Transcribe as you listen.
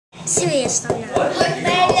Seriously.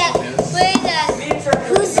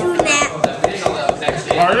 Who's doing that?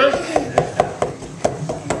 Harder?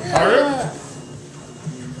 Harder?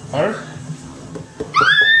 Harder?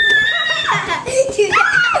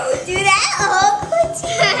 Do that all Quincey.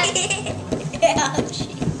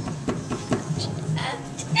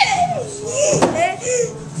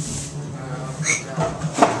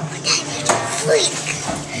 Freak.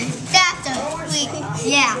 That's a freak.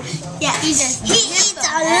 Yeah. He eats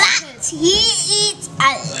a lot. He eats a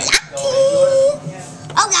lot.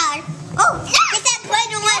 Oh God. Oh, get that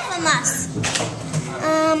plate away from us.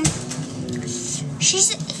 He's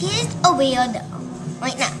a weirdo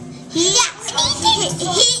right now. He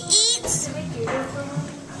eats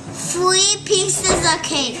 3 pieces of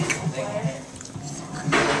cake.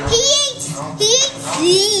 He eats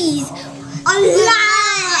these a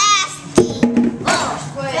lot.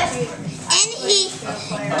 And he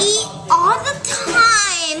eats all the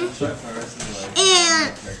time. And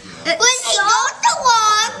when he goes to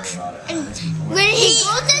work, and when he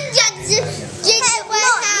goes to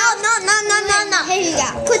no. Here you go.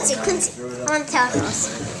 Quincy. I want to tell us.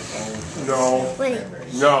 No. Wait.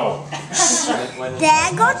 No. Dad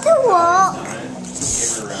goes to work.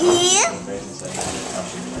 He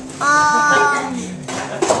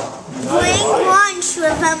bring lunch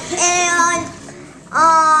with him and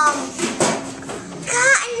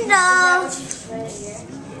kind of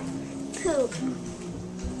poop.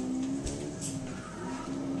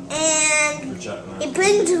 And he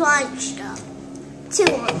brings lunch though. 2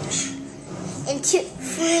 lunch. And 3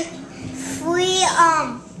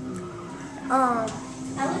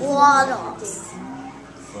 waddles.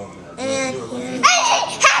 And he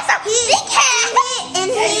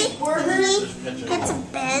gets a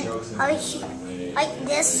bed like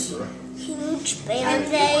this huge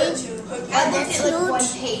band-aid.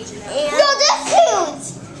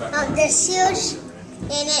 This huge.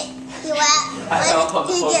 And when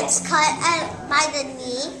he gets cut by the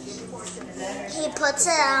knee, he puts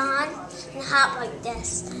it on and hop like this.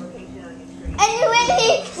 And when he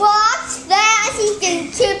walks fast, he can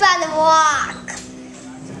keep on the walk.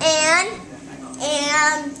 And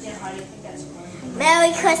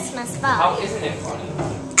Merry Christmas, Bob. How isn't it funny?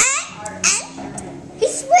 And he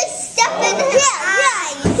splits stuff in his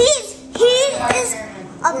eye. He is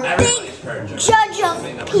a big judge of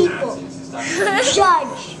people.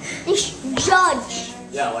 He's judge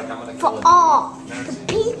for all the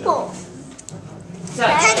people.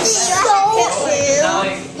 That's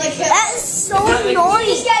so annoying.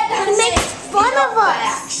 He makes fun of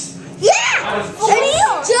us. Yeah, and he's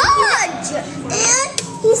judge. And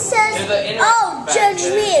he says, "Oh, judge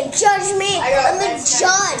me. I'm the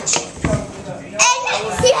judge." And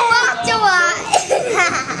he walked a lot in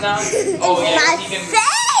my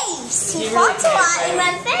face. He walked a lot in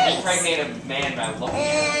my face. Impregnate a man by looking at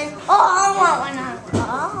him. I want one.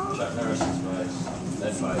 Chuck Norris's advice.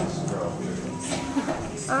 Advice.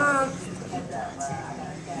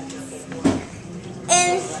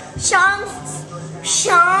 And Sean's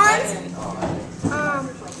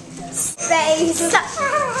face.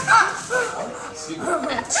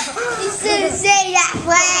 He shouldn't say that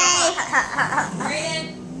way. Braiden.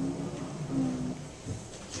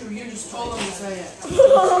 You just told him to say it. He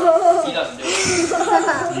doesn't do it.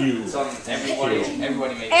 You. So everybody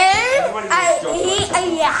makes And I eat a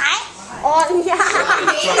lot.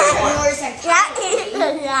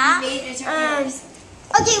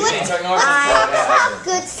 Okay, what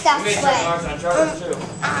good stuff we made with? Chuck Norris on Chargers too.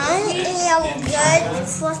 I am good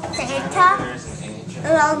for Santa.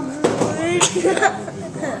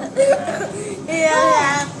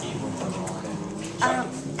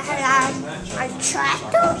 A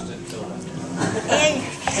tractor and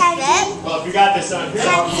Kevin. Well, if you got this on here,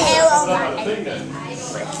 I'll the thing then.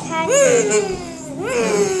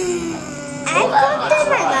 I put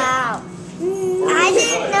them out. I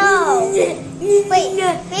didn't know. Wait,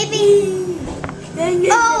 maybe.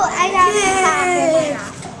 Oh, I got it.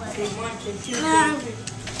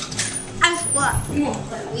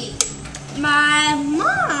 My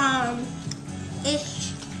mom is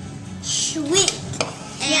sweet,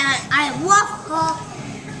 and I love her.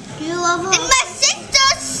 You love her? And my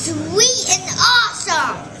sister's sweet and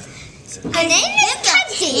awesome. Her name is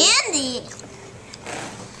Candy.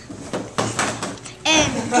 And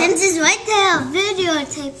Quincy's right there,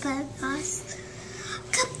 videotaping us.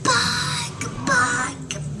 Goodbye.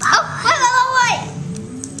 Oh, wait.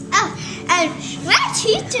 Oh, and my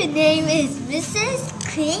teacher name is Mrs.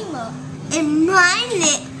 Kramer. And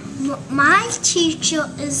my teacher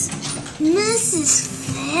is Mrs.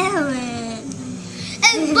 Farron.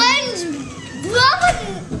 And Brent's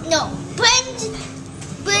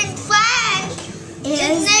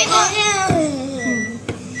His name is